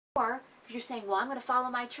Or if you're saying, well, I'm going to follow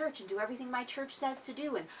my church and do everything my church says to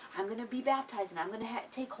do, and I'm going to be baptized, and I'm going to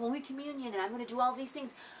take Holy Communion, and I'm going to do all these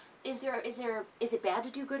things, is it bad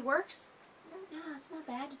to do good works? No, it's not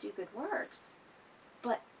bad to do good works.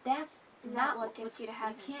 But that's not what gets you to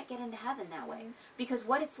heaven. You can't get into heaven that way. Because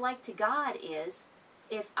what it's like to God is,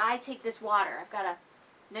 if I take this water, I've got a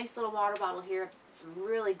nice little water bottle here, some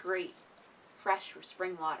really great fresh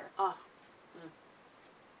spring water. Oh,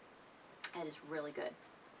 that is really good.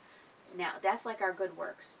 Now, that's like our good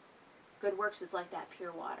works. Good works is like that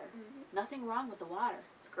pure water. Nothing wrong with the water.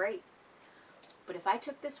 It's great. But if I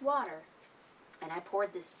took this water and I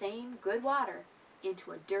poured this same good water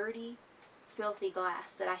into a dirty, filthy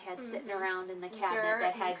glass that I had sitting around in the cabinet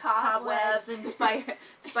that had cobwebs and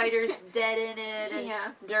spiders dead in it and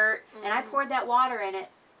dirt, and I poured that water in it,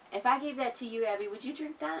 if I gave that to you, Abby, would you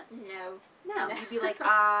drink that? No. No. You'd be like,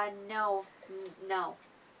 no, no.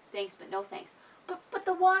 Thanks, but no thanks. But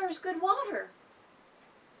the water's good water.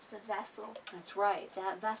 It's the vessel. That's right.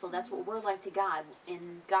 That vessel. That's what we're like to God.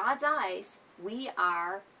 In God's eyes, we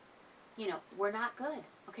are, we're not good.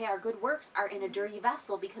 Okay, our good works are in a dirty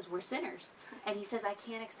vessel because we're sinners. And he says, I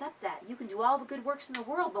can't accept that. You can do all the good works in the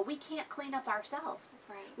world, but we can't clean up ourselves.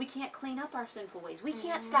 Right. We can't clean up our sinful ways. We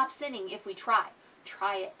can't stop sinning if we try.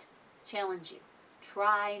 Try it. Challenge you.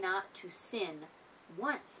 Try not to sin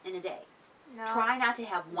once in a day. No. Try not to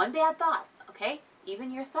have one bad thought, okay?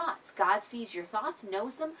 Even your thoughts. God sees your thoughts,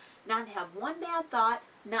 knows them. Not to have one bad thought,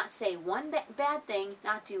 not say one bad thing,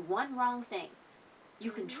 not do one wrong thing.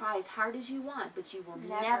 You can try as hard as you want, but you will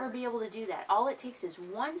never be able to do that. All it takes is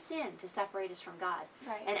one sin to separate us from God.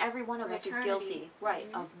 Right. And every one of us is guilty,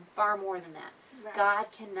 of far more than that. Right. God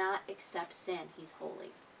cannot accept sin. He's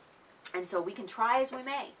holy. And so we can try as we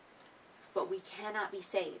may, but we cannot be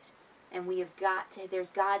saved. And we have got to,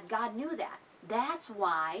 God knew that. That's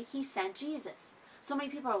why he sent Jesus. So many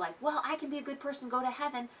people are like, well, I can be a good person, go to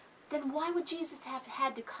heaven. Then why would Jesus have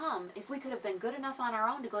had to come if we could have been good enough on our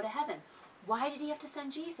own to go to heaven? Why did he have to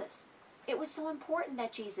send Jesus? It was so important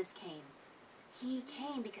that Jesus came. He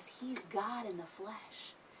came because he's God in the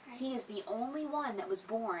flesh. Right. He is the only one that was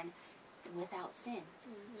born without sin.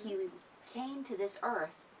 He came to this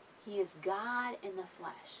earth. He is God in the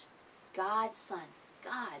flesh. God's Son.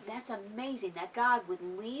 God, that's amazing that God would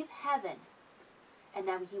leave heaven and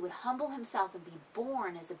that he would humble himself and be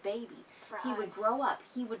born as a baby. He would grow up.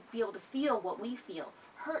 He would be able to feel what we feel,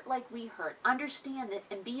 hurt like we hurt, understand it,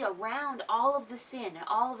 and be around all of the sin and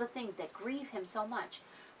all of the things that grieve him so much.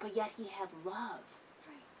 But yet he had love.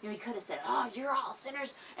 Right. He could have said, oh, you're all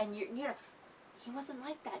sinners, and you're. He wasn't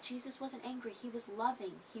like that. Jesus wasn't angry. He was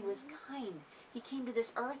loving. He was kind. He came to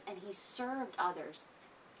this earth and he served others.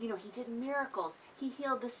 He did miracles. He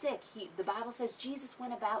healed the sick. The Bible says Jesus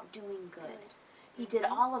went about doing good. He did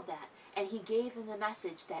all of that. And he gave them the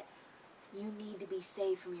message that you need to be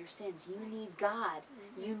saved from your sins. You need God.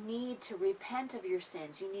 You need to repent of your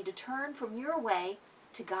sins. You need to turn from your way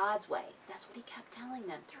to God's way. That's what he kept telling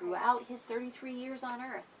them throughout his 33 years on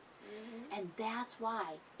earth. And that's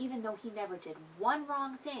why, even though he never did one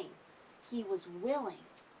wrong thing, he was willing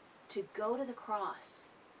to go to the cross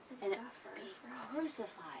and be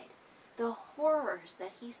crucified. The horrors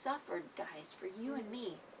that he suffered, guys, for you and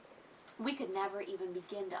me, we could never even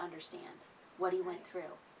begin to understand what he went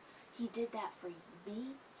through. He did that for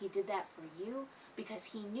me. He did that for you because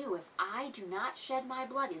he knew if I do not shed my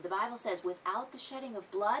blood, the Bible says without the shedding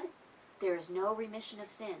of blood, there is no remission of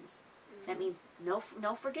sins. That means no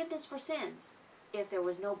forgiveness for sins if there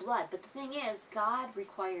was no blood. But the thing is, God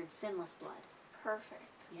required sinless blood. Perfect.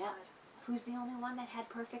 Yeah. Blood. Who's the only one that had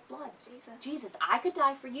perfect blood? Jesus. Jesus. I could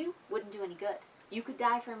die for you, wouldn't do any good. You could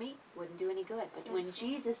die for me, wouldn't do any good. But when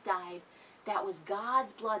Jesus died, that was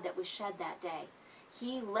God's blood that was shed that day.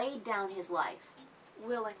 He laid down his life.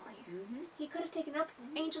 Willingly. He could have taken it up.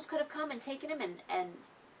 Angels could have come and taken him, and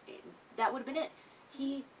that would have been it.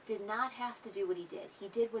 He did not have to do what he did. He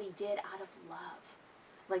did what he did out of love.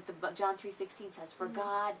 Like John 3:16 says, for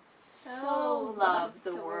God so loved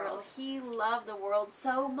the world. He loved the world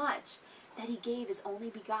so much that he gave his only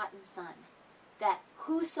begotten Son. That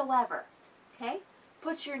whosoever, okay,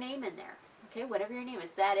 put your name in there. Okay, whatever your name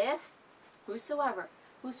is. That if, whosoever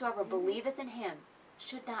believeth in him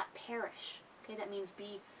should not perish. Okay, that means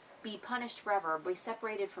be punished forever, be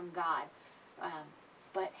separated from God.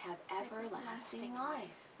 But have everlasting life.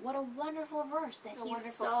 What a wonderful verse that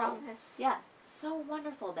promise. Yeah, so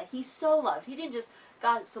wonderful that he so loved. He didn't just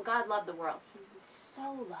God loved the world. He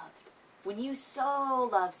so loved. When you so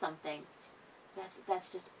love something, that's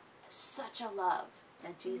just such a love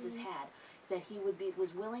that Jesus had, that he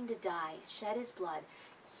was willing to die, shed his blood.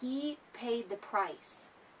 He paid the price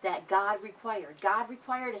that God required. God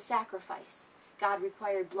required a sacrifice. God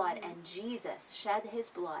required blood, and Jesus shed his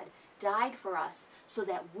blood, died for us, so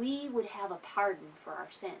that we would have a pardon for our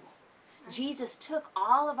sins. Jesus took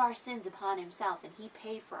all of our sins upon himself, and he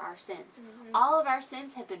paid for our sins. All of our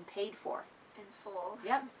sins have been paid for. In full.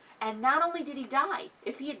 Yep. And not only did he die,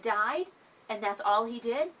 if he had died, and that's all he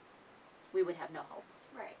did, we would have no hope.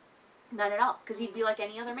 Right. None at all, because he'd be like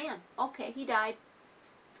any other man. Okay, he died.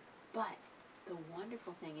 But the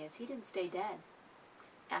wonderful thing is, he didn't stay dead.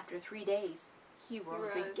 After 3 days, he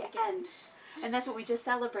rose again. And that's what we just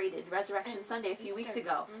celebrated, Resurrection Sunday, a few weeks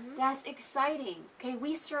ago. That's exciting. Okay,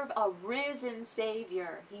 we serve a risen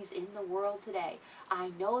Savior. He's in the world today.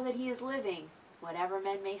 I know that he is living, whatever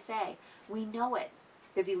men may say. We know it,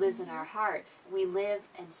 because he lives in our heart. We live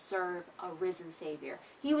and serve a risen Savior.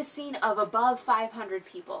 He was seen of above 500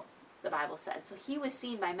 people, the Bible says. So he was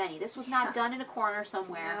seen by many. This was not done in a corner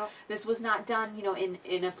somewhere. Nope. This was not done,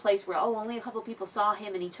 in a place where, only a couple people saw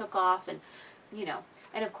him and he took off, and,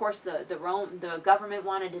 And of course, the government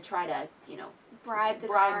wanted to try to, bribe the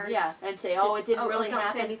guards. Yeah, and say, it didn't really don't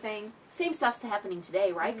happen. say anything. Same stuff's happening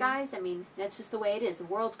today, right, guys? I mean, that's just the way it is. The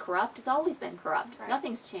world's corrupt. It's always been corrupt. Right.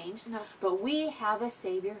 Nothing's changed. No. But we have a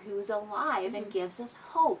Savior who is alive and gives us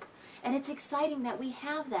hope. And it's exciting that we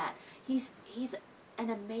have that. He's an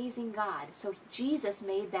amazing God. So Jesus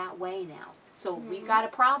made that way now. So we've got a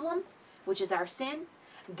problem, which is our sin.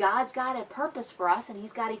 God's got a purpose for us, and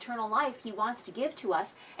he's got eternal life he wants to give to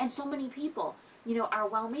us. And so many people, are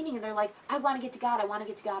well-meaning, and they're like, I want to get to God, I want to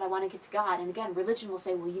get to God, I want to get to God. And again, religion will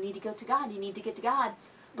say, well, you need to go to God, you need to get to God.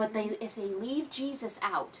 But if they leave Jesus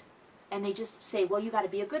out, and they just say, well, you got to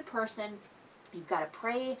be a good person, you've got to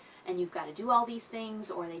pray, and you've got to do all these things,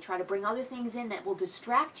 or they try to bring other things in that will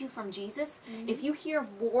distract you from Jesus. If you hear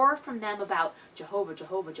more from them about Jehovah,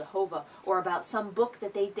 Jehovah, Jehovah, or about some book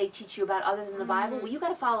that they teach you about other than the Bible, well, you got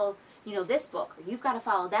to follow, this book, or you've got to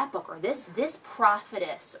follow that book, or this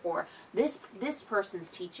prophetess, or this person's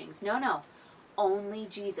teachings. No. Only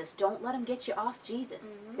Jesus. Don't let them get you off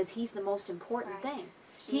Jesus, because he's the most important thing.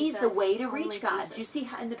 He's the way to reach God. Jesus. You see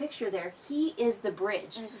in the picture there, he is the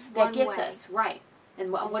bridge There's that one gets way. us, right.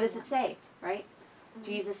 And what does it say, right?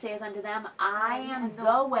 Jesus saith unto them, I am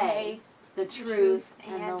the way, the truth,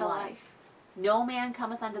 and the life. No man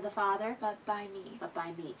cometh unto the Father But by me. but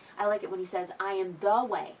by me. I like it when he says, I am the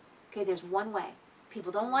way. Okay, there's one way.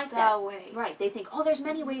 People don't like The that. way. Right, they think, there's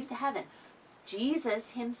many ways to heaven.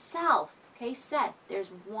 Jesus himself, said, there's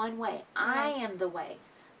one way. I am the way,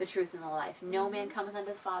 the truth, and the life. No man cometh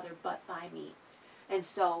unto the Father but by me. And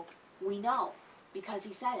so, we know, because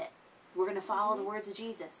he said it. We're going to follow the words of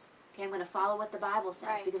Jesus. Okay, I'm going to follow what the Bible says,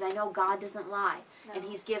 Right. because I know God doesn't lie. And No.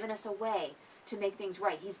 he's given us a way to make things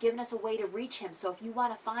right. He's given us a way to reach him. So if you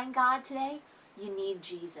want to find God today, you need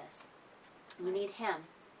Jesus. You need him.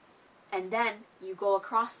 And then you go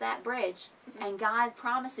across that bridge, and God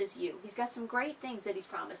promises you. He's got some great things that he's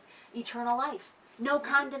promised. Eternal life. No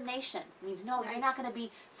condemnation. Means no, you're not going to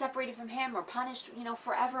be separated from him or punished,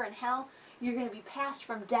 forever in hell. You're going to be passed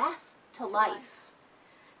from death to life.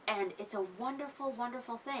 And it's a wonderful,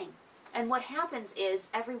 wonderful thing. And what happens is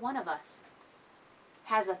every one of us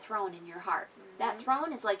has a throne in your heart. That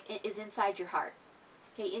throne is inside your heart.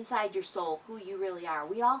 Okay, inside your soul, who you really are.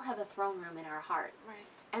 We all have a throne room in our heart. Right.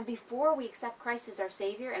 And before we accept Christ as our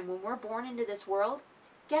Savior, and when we're born into this world,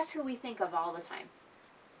 guess who we think of all the time?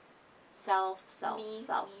 Self, self, Me,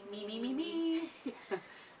 self. me, Me, me, me,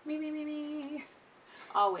 me, me. Me.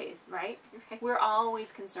 Always, right? Right. We're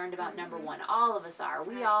always concerned about number one. All of us are.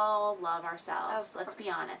 We Right. all love ourselves. Of Let's be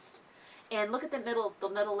course. honest. And look at the middle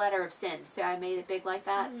letter of sin. See how I made it big like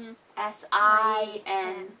that? Mhm.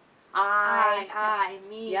 S-I-N. I.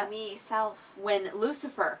 Me, Yep. me, self. When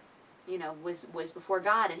Lucifer, was before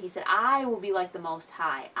God, and he said, I will be like the Most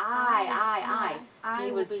High. I. I He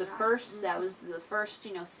will was be the God. first, that was the first,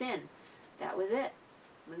 sin. That was it.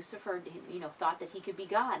 Lucifer, thought that he could be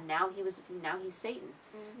God. Now he's Satan.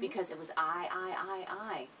 Because it was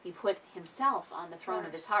I. He put himself on the throne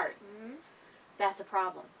of his heart. That's a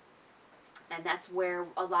problem. And that's where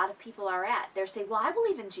a lot of people are at. They're saying, well, I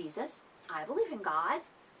believe in Jesus. I believe in God.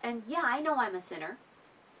 And yeah, I know I'm a sinner.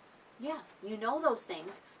 Yeah, you know those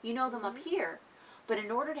things. You know them up here. But in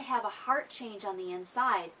order to have a heart change on the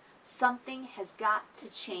inside, something has got to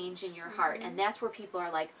change in your heart. And that's where people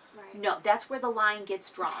are like, Right. no, that's where the line gets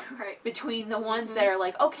drawn. Right. Between the ones that are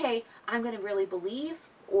like, okay, I'm going to really believe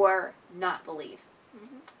or not believe.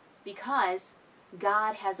 Because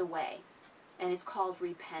God has a way. And it's called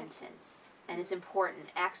repentance. And it's important.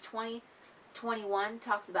 Acts 20:21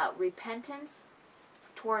 talks about repentance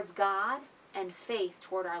towards God and faith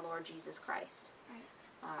toward our Lord Jesus Christ. Right.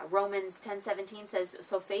 Romans 10:17 says,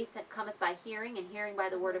 so faith that cometh by hearing, and hearing by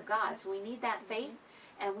the word of God. So we need that faith,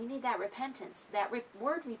 and we need that repentance. That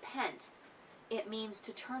word repent, it means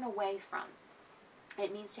to turn away from.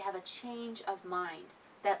 It means to have a change of mind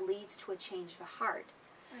that leads to a change of heart.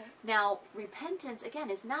 Right. Now, repentance, again,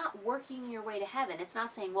 is not working your way to heaven. It's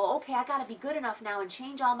not saying, well, okay, I got to be good enough now and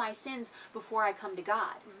change all my sins before I come to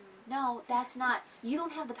God. No, that's not. You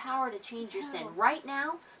don't have the power to change your sin. Right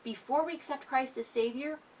now, before we accept Christ as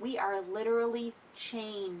Savior, we are literally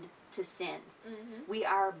chained to sin. We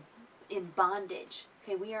are in bondage.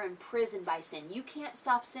 Okay, we are imprisoned by sin. You can't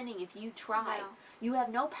stop sinning if you try. No. You have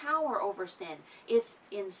no power over sin. It's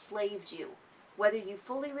enslaved you. Whether you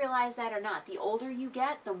fully realize that or not, the older you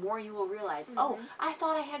get, the more you will realize, oh, I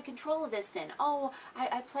thought I had control of this sin. Oh,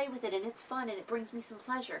 I play with it and it's fun and it brings me some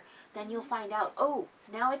pleasure. Then you'll find out, oh,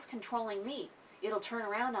 now it's controlling me. It'll turn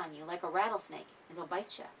around on you like a rattlesnake. It'll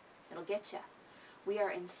bite you. It'll get you. We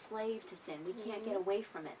are enslaved to sin. We can't get away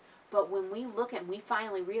from it. But when we look and we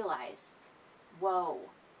finally realize, whoa,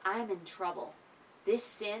 I'm in trouble. This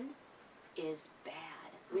sin is bad.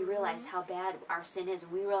 We realize how bad our sin is,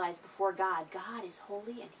 and we realize before God, God is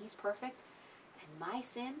holy and He's perfect, and my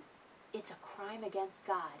sin, it's a crime against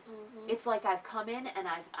God. It's like I've come in and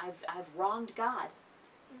I've wronged God.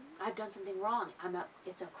 I've done something wrong.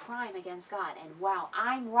 It's a crime against God, and wow,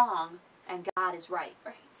 I'm wrong and God is right.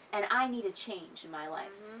 Right. And I need a change in my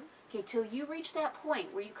life. Okay, till you reach that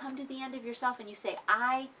point where you come to the end of yourself and you say,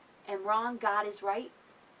 I am wrong, God is right,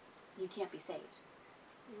 you can't be saved.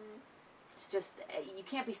 It's just, you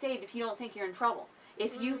can't be saved if you don't think you're in trouble.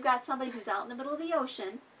 If you've got somebody who's out in the middle of the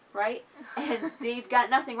ocean, right, and they've got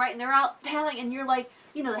nothing, right, and they're out paddling, and you're like,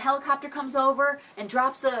 you know, the helicopter comes over and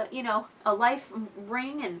drops a, you know, a life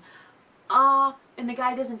ring, and the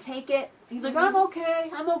guy doesn't take it. He's like, I'm okay,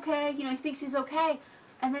 you know, he thinks he's okay,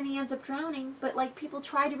 and then he ends up drowning. But like, people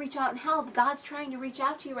try to reach out and help. God's trying to reach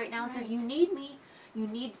out to you right now and says, you need me, you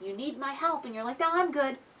need my help, and you're like, no, I'm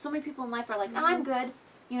good. So many people in life are like, no, I'm good.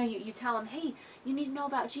 You know, you tell them, hey, you need to know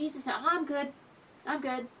about Jesus. And, I'm good. I'm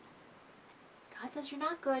good. God says you're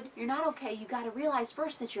not good. You're not okay. You got to realize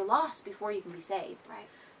first that you're lost before you can be saved. Right.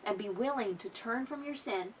 And be willing to turn from your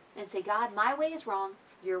sin and say, God, my way is wrong.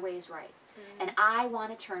 Your way is right. And I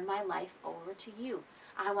want to turn my life over to you.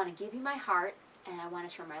 I want to give you my heart, and I want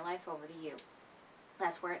to turn my life over to you.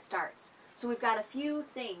 That's where it starts. So we've got a few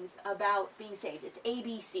things about being saved. It's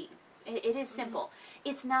ABC. It is simple.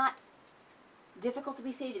 It's not difficult to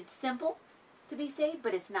be saved. It's simple to be saved,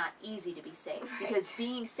 but it's not easy to be saved. Right. Because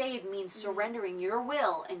being saved means surrendering your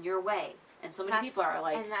will and your way. And so many people are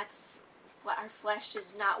like... And that's what our flesh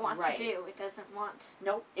does not want to do. It doesn't want...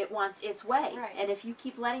 Nope, it wants its way. Right. And if you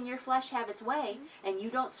keep letting your flesh have its way, and you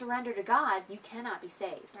don't surrender to God, you cannot be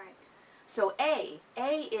saved. Right. So A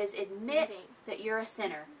is admit that you're a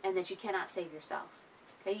sinner and that you cannot save yourself.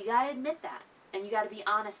 Okay, you got to admit that, and you got to be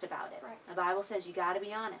honest about it. Right. The Bible says you got to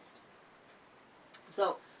be honest.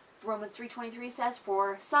 So Romans 3:23 says,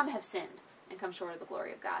 for some have sinned and come short of the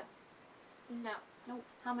glory of God. No. Nope.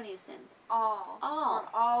 How many have sinned? All. All.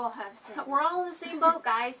 For all have sinned. We're all in the same boat,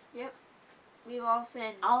 guys. Yep. We've all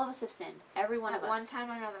sinned. All of us have sinned. Every one of At us. one time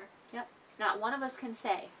or another. Yep. Not one of us can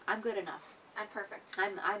say, I'm good enough. I'm perfect.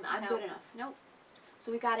 I'm Nope. good enough. Nope.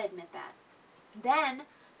 So we got to admit that. Then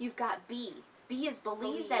you've got B. B is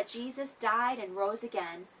believe that Jesus died and rose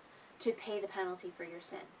again to pay the penalty for your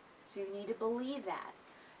sin. So you need to believe that.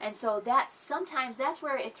 And so sometimes that's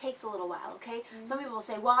where it takes a little while, okay? Some people will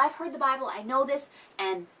say, well, I've heard the Bible, I know this,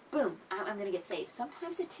 and boom, I'm going to get saved.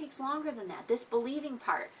 Sometimes it takes longer than that, this believing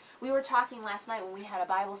part. We were talking last night when we had a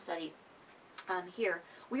Bible study here.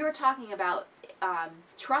 We were talking about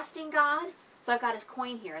trusting God. So I've got a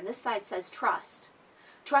coin here, and this side says trust.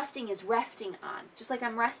 Trusting is resting on, just like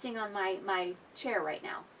I'm resting on my chair right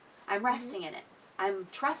now. I'm resting in it. I'm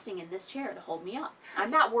trusting in this chair to hold me up.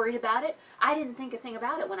 I'm not worried about it. I didn't think a thing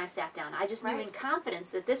about it when I sat down. I just knew in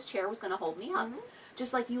confidence that this chair was going to hold me up.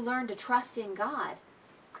 Just like you learn to trust in God.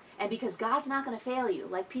 And because God's not going to fail you.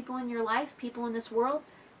 Like people in your life, people in this world,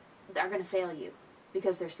 they're going to fail you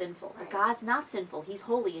because they're sinful. But God's not sinful. He's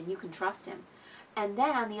holy, and you can trust Him. And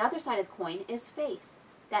then on the other side of the coin is faith.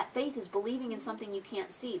 That faith is believing in something you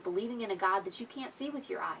can't see. Believing in a God that you can't see with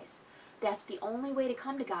your eyes. That's the only way to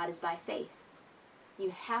come to God is by faith. You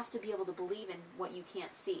have to be able to believe in what you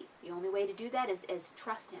can't see. The only way to do that is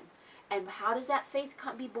trust Him. And how does that faith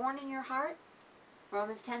be born in your heart?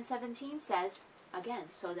 Romans 10:17 says, again,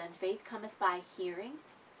 so then faith cometh by hearing,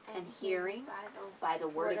 and hearing by the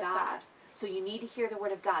Word of God. So you need to hear the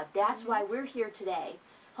Word of God. That's why we're here today.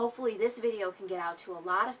 Hopefully this video can get out to a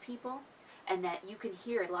lot of people, and that you can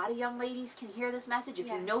hear. A lot of young ladies can hear this message. If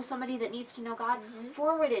you Yes. know somebody that needs to know God, Mhm.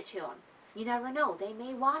 forward it to them. You never know. They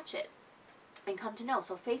may watch it and come to know.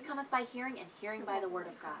 So faith cometh by hearing, and hearing by the word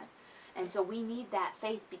of God. And so we need that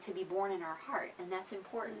faith to be born in our heart, and that's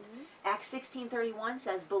important. Mhm. Acts 16:31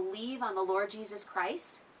 says, believe on the Lord Jesus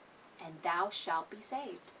Christ, and thou shalt be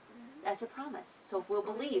saved. That's a promise. So if we'll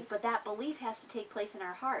believe, but that belief has to take place in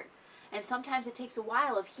our heart. And sometimes it takes a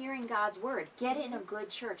while of hearing God's word. Get in a good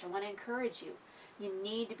church. I want to encourage you. You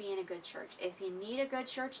need to be in a good church. If you need a good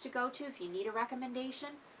church to go to, if you need a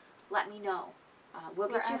recommendation, let me know. We'll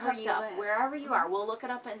get you Wherever hooked you up. live. Wherever you are. We'll look it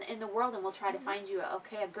up in the world, and we'll try to find you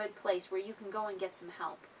a good place where you can go and get some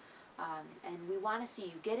help. And we want to see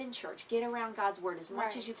you get in church, get around God's word as much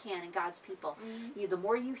Right. as you can and God's people. Mhm. The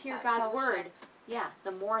more you hear That God's fellowship. word, yeah,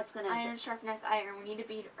 the more it's going to... Iron sharpeneth iron. We need to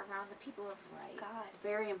be around the people of Right. God.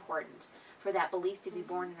 Very important for that belief to be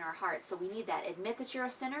born in our hearts. So we need that. Admit that you're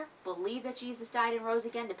a sinner. Believe that Jesus died and rose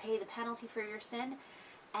again to pay the penalty for your sin.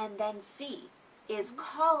 And then C is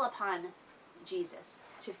call upon Jesus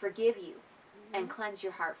to forgive you and cleanse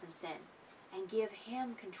your heart from sin. And give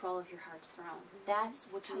him control of your heart's throne. That's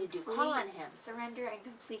what you need to do. Call on him. Surrender and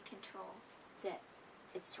complete control. That's it.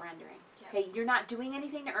 It's surrendering. Yep. Okay, you're not doing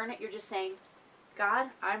anything to earn it. You're just saying,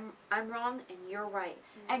 God, I'm wrong and you're right.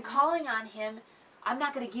 And calling on him, I'm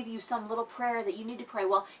not going to give you some little prayer that you need to pray.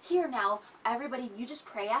 Well, here now, everybody, you just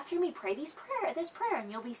pray after me. Pray this prayer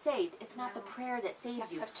and you'll be saved. It's not the No. prayer that You saves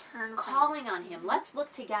have you. to turn from Calling on him. Let's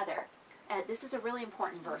look together. This is a really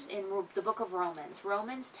important verse in the book of Romans.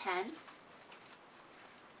 Romans 10.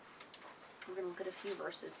 We're going to look at a few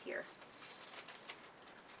verses here.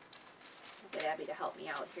 I'll get Abby to help me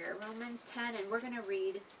out here. Romans 10, and we're going to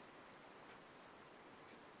read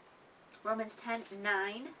Romans 10,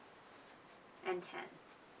 9, and 10.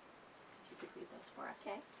 If you could read those for us.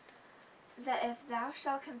 Okay. That if thou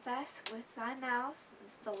shalt confess with thy mouth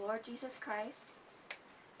the Lord Jesus Christ,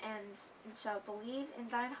 and shalt believe in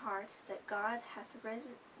thine heart that God hath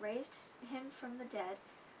raised him from the dead,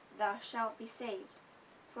 thou shalt be saved.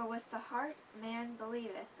 For with the heart man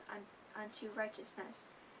believeth unto righteousness,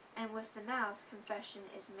 and with the mouth confession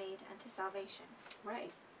is made unto salvation.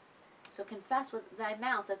 Right. So confess with thy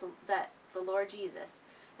mouth that the Lord Jesus,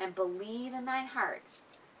 and believe in thine heart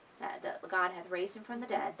that God hath raised him from the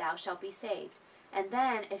dead, thou shalt be saved. And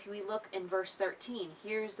then, if we look in verse 13,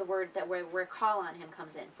 here's the word that where call on him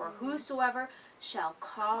comes in. For whosoever shall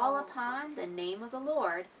call upon the name of the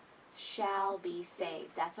Lord shall be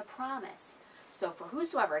saved. That's a promise. So for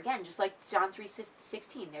whosoever, again, just like John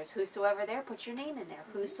 3:16, there's whosoever there, put your name in there.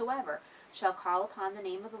 Whosoever shall call upon the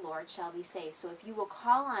name of the Lord shall be saved. So if you will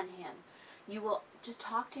call on him, you will just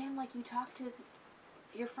talk to him like you talk to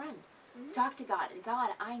your friend. Talk to God.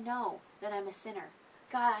 God, I know that I'm a sinner.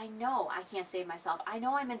 God, I know I can't save myself. I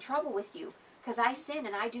know I'm in trouble with you because I sin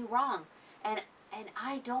and I do wrong. And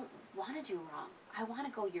I don't want to do wrong. I want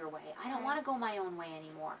to go your way. I don't want to go my own way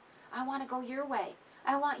anymore. I want to go your way.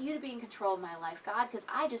 I want you to be in control of my life, God, because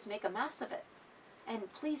I just make a mess of it.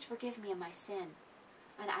 And please forgive me of my sin.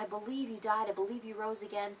 And I believe you died. I believe you rose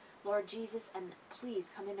again, Lord Jesus, and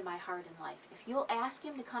please come into my heart and life. If you'll ask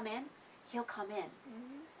him to come in, he'll come in.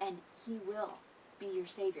 And he will be your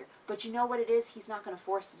Savior. But you know what it is? He's not going to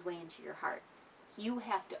force his way into your heart. You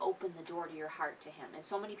have to open the door to your heart to him. And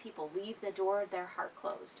so many people leave the door of their heart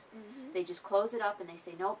closed. They just close it up and they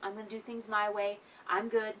say, nope, I'm going to do things my way. I'm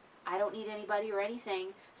good. I don't need anybody or anything.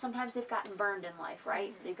 Sometimes they've gotten burned in life,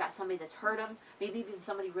 right? They've got somebody that's hurt them. Maybe even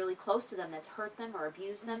somebody really close to them that's hurt them or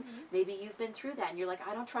abused them. Maybe you've been through that and you're like,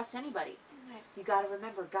 I don't trust anybody. Right. You got to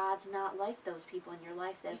remember, God's not like those people in your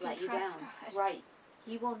life that have let you down. God. Right.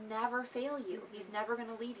 He will never fail you. He's never going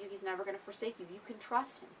to leave you. He's never going to forsake you. You can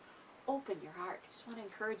trust him. Open your heart. I just want to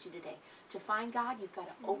encourage you today. To find God, you've got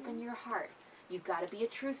to open your heart. You've got to be a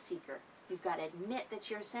truth seeker. You've got to admit that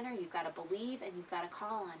you're a sinner. You've got to believe, and you've got to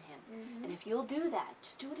call on him. And if you'll do that,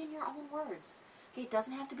 just do it in your own words. Okay, it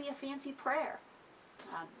doesn't have to be a fancy prayer.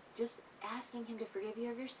 Just asking him to forgive you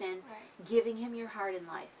of your sin, giving him your heart and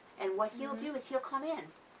life. And what he'll do is he'll come in.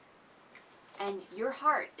 And your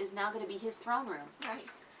heart is now going to be his throne room. Right.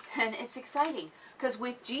 And it's exciting. Because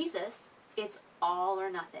with Jesus, it's all or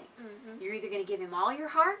nothing. You're either going to give him all your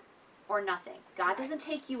heart or nothing. God doesn't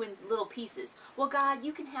take you in little pieces. Well, God,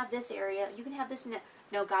 you can have this area. You can have this and that.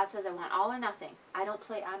 No, God says, I want all or nothing. I don't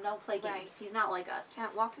play games. Right. He's not like us.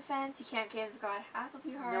 Can't walk the fence. You can't give God half of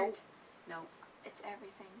your heart. Nope. It's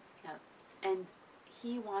everything. Yep. And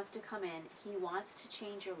he wants to come in. He wants to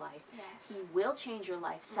change your life. Yes. He will change your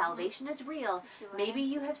life. Salvation is real. If you let Maybe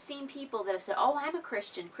him. you have seen people that have said, oh, I'm a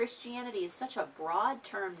Christian. Christianity is such a broad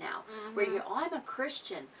term now. Where you're, oh, I'm a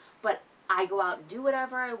Christian, but I go out and do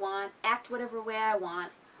whatever I want, act whatever way I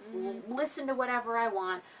want, listen to whatever I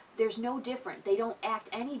want. There's no different. They don't act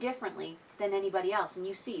any differently than anybody else. And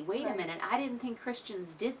you see, wait a minute, I didn't think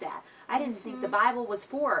Christians did that. I didn't think the Bible was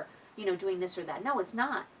for, doing this or that. No, it's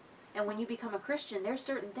not. And when you become a Christian, there's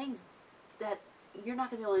certain things that you're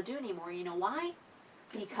not going to be able to do anymore. You know why?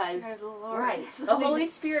 Because, the Holy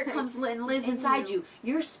Spirit comes and lives inside you.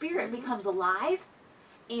 Your spirit becomes alive,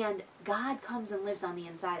 and God comes and lives on the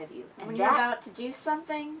inside of you. And when you're about to do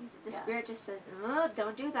something, the Spirit just says, oh,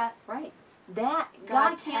 don't do that. Right. God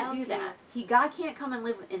can't do that. God can't come and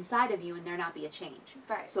live inside of you and there not be a change.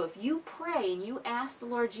 Right. So if you pray and you ask the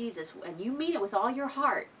Lord Jesus and you mean it with all your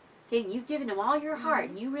heart, okay, and you've given Him all your heart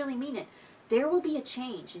and you really mean it, there will be a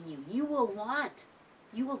change in you. You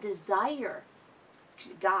will desire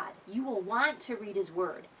God. You will want to read His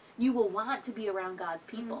Word. You will want to be around God's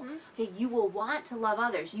people. Okay, you will want to love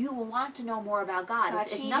others. You will want to know more about God. God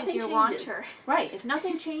if nothing your changes, wanter. Right? If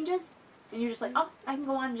nothing changes, and you're just like, oh, I can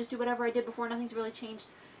go on and just do whatever I did before. Nothing's really changed.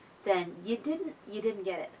 Then you didn't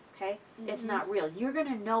get it. Okay, it's not real. You're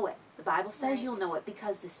gonna know it. The Bible says you'll know it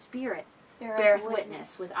because the Spirit beareth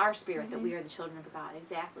witness with our spirit that we are the children of God.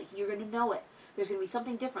 Exactly. You're gonna know it. There's gonna be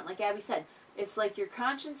something different. Like Abby said, it's like your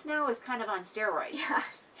conscience now is kind of on steroids. Yeah.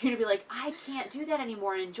 You're going to be like, I can't do that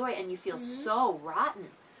anymore and enjoy it, and you feel so rotten.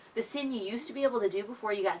 The sin you used to be able to do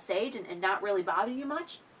before you got saved and not really bother you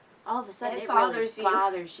much, all of a sudden it bothers really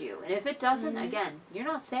bothers you. And if it doesn't, again, you're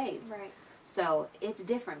not saved. Right. So it's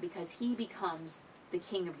different because He becomes the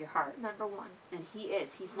king of your heart. Number one. And He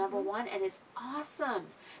is. He's number one, and it's awesome.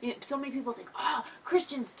 So many people think, oh,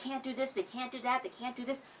 Christians can't do this, they can't do that, they can't do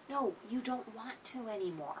this. No, you don't want to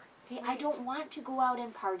anymore. Okay? I don't want to go out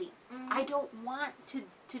and party. I don't want to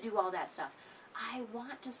do all that stuff. I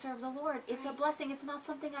want to serve the Lord. It's a blessing. It's not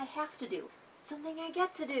something I have to do. It's something I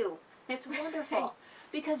get to do. It's wonderful.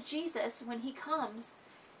 Because Jesus, when He comes,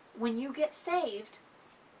 when you get saved,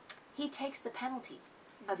 He takes the penalty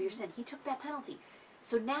of your sin. He took that penalty.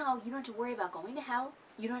 So now you don't have to worry about going to hell.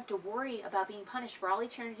 You don't have to worry about being punished for all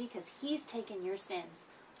eternity because He's taken your sins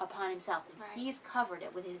upon Himself. And He's covered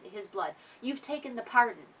it with His blood. You've taken the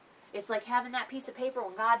pardon. It's like having that piece of paper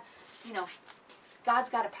when God, God's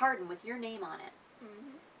got a pardon with your name on it.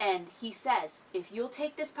 And He says, if you'll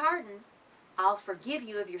take this pardon, I'll forgive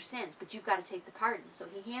you of your sins, but you've got to take the pardon. So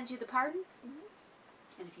He hands you the pardon,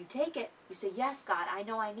 and if you take it, you say, yes, God, I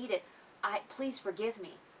know I need it. Please forgive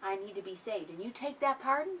me. I need to be saved. And you take that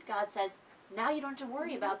pardon, God says, now you don't have to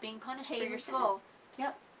worry about being punished for your sins.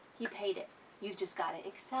 Yep, He paid it. You've just got to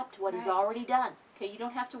accept what He's already done. Okay, you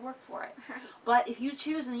don't have to work for it. But if you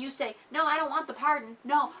choose and you say, no, I don't want the pardon.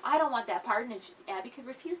 No, I don't want that pardon. And Abby could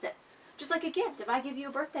refuse it. Just like a gift. If I give you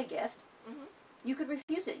a birthday gift, you could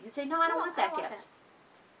refuse it. You could say, no, I don't want that gift.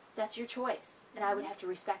 That's your choice. And I would have to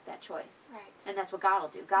respect that choice. Right. And that's what God will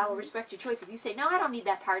do. God will respect your choice. If you say, no, I don't need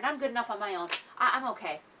that pardon. I'm good enough on my own. I'm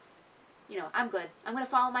okay. I'm good. I'm going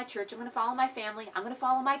to follow my church. I'm going to follow my family. I'm going to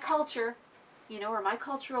follow my culture. Or my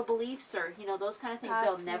cultural beliefs, or, those kind of things.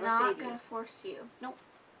 They'll never save you. He's not going to force you. Nope.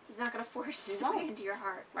 He's not going to force His way into your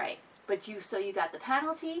heart. Right. But you got the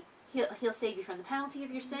penalty. He'll save you from the penalty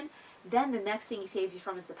of your sin. Then the next thing He saves you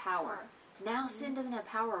from is the power. Now sin doesn't have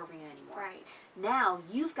power over you anymore. Right. Now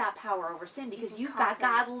you've got power over sin because you've got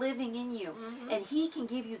God living in you. And He can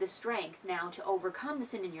give you the strength now to overcome the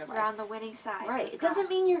sin in your life. You're on the winning side. Right. It doesn't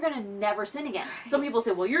mean you're going to never sin again. Some people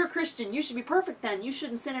say, well, you're a Christian. You should be perfect then. You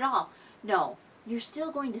shouldn't sin at all. No. You're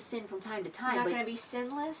still going to sin from time to time. You're not going to be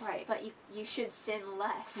sinless, but you should sin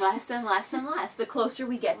less. Less and less and less. The closer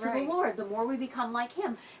we get to the Lord, the more we become like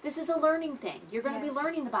Him. This is a learning thing. You're going to be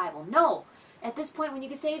learning the Bible. No. At this point, when you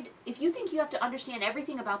get saved, if you think you have to understand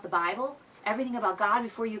everything about the Bible, everything about God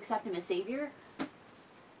before you accept Him as Savior,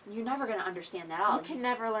 you're never going to understand that all. You can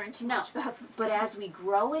never learn too much about Him. But as we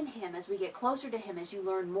grow in Him, as we get closer to Him, as you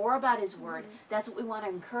learn more about His Word, that's what we want to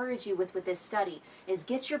encourage you with this study, is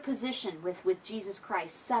get your position with Jesus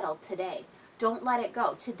Christ settled today. Don't let it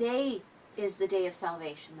go. Today is the day of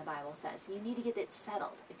salvation, the Bible says. You need to get it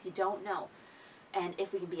settled if you don't know. And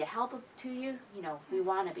if we can be a help to you, we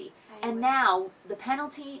want to be. And now, the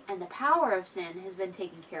penalty and the power of sin has been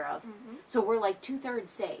taken care of. So we're like 2/3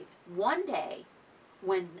 saved. One day,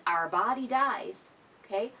 when our body dies,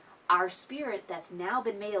 okay, our spirit that's now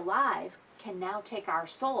been made alive can now take our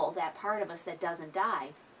soul, that part of us that doesn't die,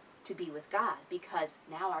 to be with God, because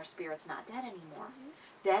now our spirit's not dead anymore.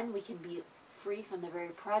 Then we can be free from the very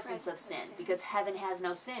presence of sin, because heaven has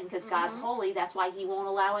no sin, because God's holy. That's why He won't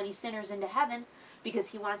allow any sinners into heaven, because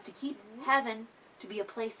He wants to keep heaven to be a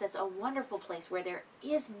place that's a wonderful place where there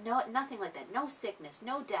is nothing like that. No sickness,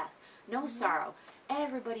 no death, no sorrow.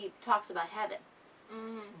 Everybody talks about heaven.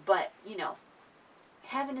 But, you know,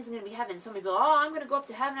 heaven isn't going to be heaven. So many people, oh, I'm going to go up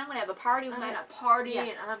to heaven. I'm going to have a party with I'm my... going to party Yeah.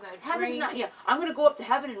 and I'm going to Heaven's drink. not, yeah, I'm going to go up to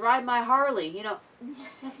heaven and ride my Harley, you know.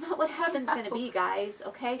 That's not what heaven's going to be, guys,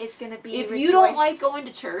 okay? It's going to be If you don't like going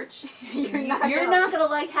to church, you're not going to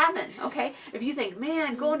like heaven, okay? If you think,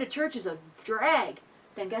 man, going to church is a drag,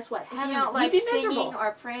 then guess what? If Heaven, you don't like you'd be singing miserable.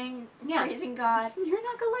 or praying, Yeah. praising God, You're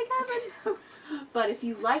not going to like heaven. But if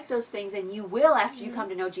you like those things, and you will after you come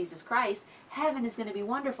to know Jesus Christ, heaven is going to be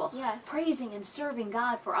wonderful. yes, Praising and serving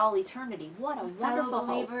God for all eternity. What a wonderful fellow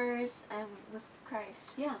hope. believers and with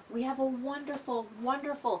Christ. Yeah, we have a wonderful,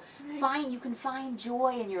 wonderful, Right. you can find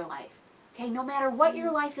joy in your life. Okay, no matter what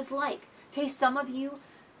your life is like. Okay, some of you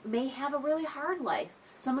may have a really hard life.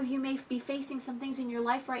 Some of you may be facing some things in your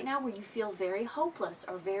life right now where you feel very hopeless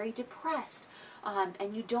or very depressed,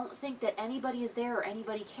 and you don't think that anybody is there or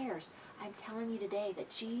anybody cares. I'm telling you today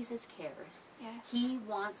that Jesus cares. Yes. He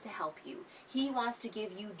wants to help you. He wants to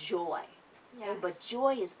give you joy. Yes. Okay, but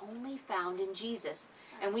joy is only found in Jesus.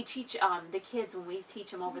 And we teach the kids, when we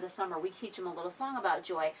teach them over the summer, we teach them a little song about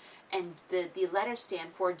joy. And the letters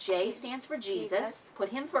stand for, J stands for Jesus. Put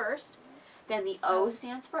him first. Then the O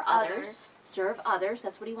stands for others. Serve others.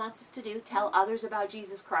 That's what he wants us to do. Tell others about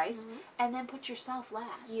Jesus Christ. And then put yourself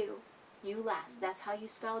last. You last. That's how you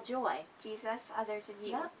spell joy. Jesus, others, and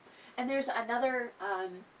you. Yep. And there's another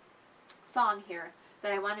song here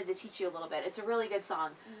that I wanted to teach you a little bit. It's a really good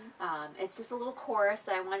song. It's just a little chorus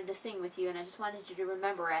that I wanted to sing with you, and I just wanted you to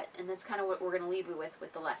remember it, and that's kind of what we're going to leave you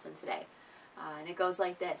with the lesson today. And it goes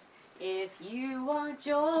like this. If you want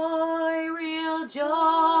joy, real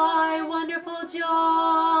joy, wonderful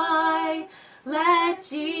joy, let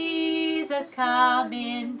Jesus come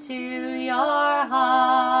into your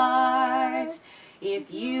heart.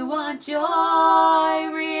 If you want joy,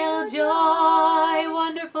 real joy,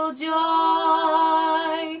 wonderful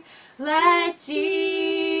joy, let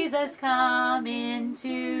Jesus come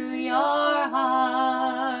into your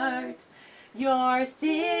heart. Your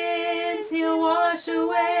sins he'll wash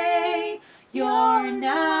away, your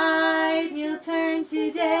night he'll turn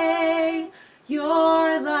to day,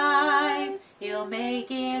 your life he'll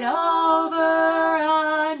make it over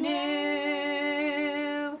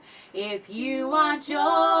anew. If you want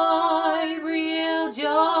joy, real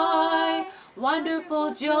joy,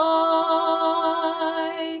 wonderful joy,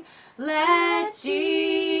 let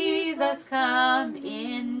Jesus come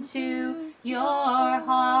into your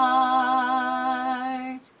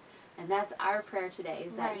heart. And that's our prayer today,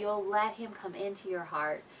 is that you'll let him come into your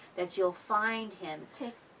heart, that you'll find him.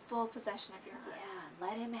 Take full possession of your heart. Yeah,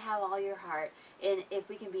 let him have all your heart. And if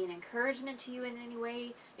we can be an encouragement to you in any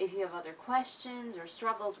way, if you have other questions or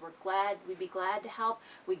struggles, we'd be glad to help.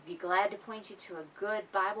 We'd be glad to point you to a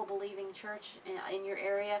good Bible-believing church in your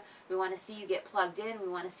area. We want to see you get plugged in. We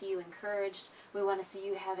want to see you encouraged. We want to see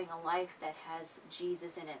you having a life that has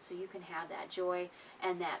Jesus in it, so you can have that joy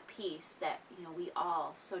and that peace that we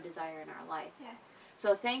all so desire in our life. Yeah.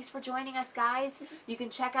 So thanks for joining us, guys. You can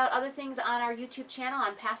check out other things on our YouTube channel,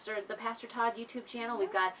 on the Pastor Todd YouTube channel.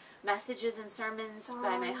 We've got messages and sermons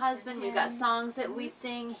by my husband. We've got songs that we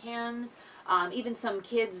sing, hymns, even some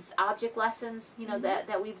kids' object lessons,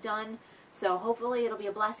 that we've done. So hopefully it'll be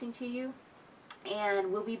a blessing to you.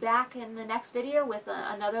 And we'll be back in the next video with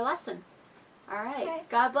another lesson. All right. Okay.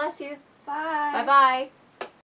 God bless you. Bye. Bye-bye.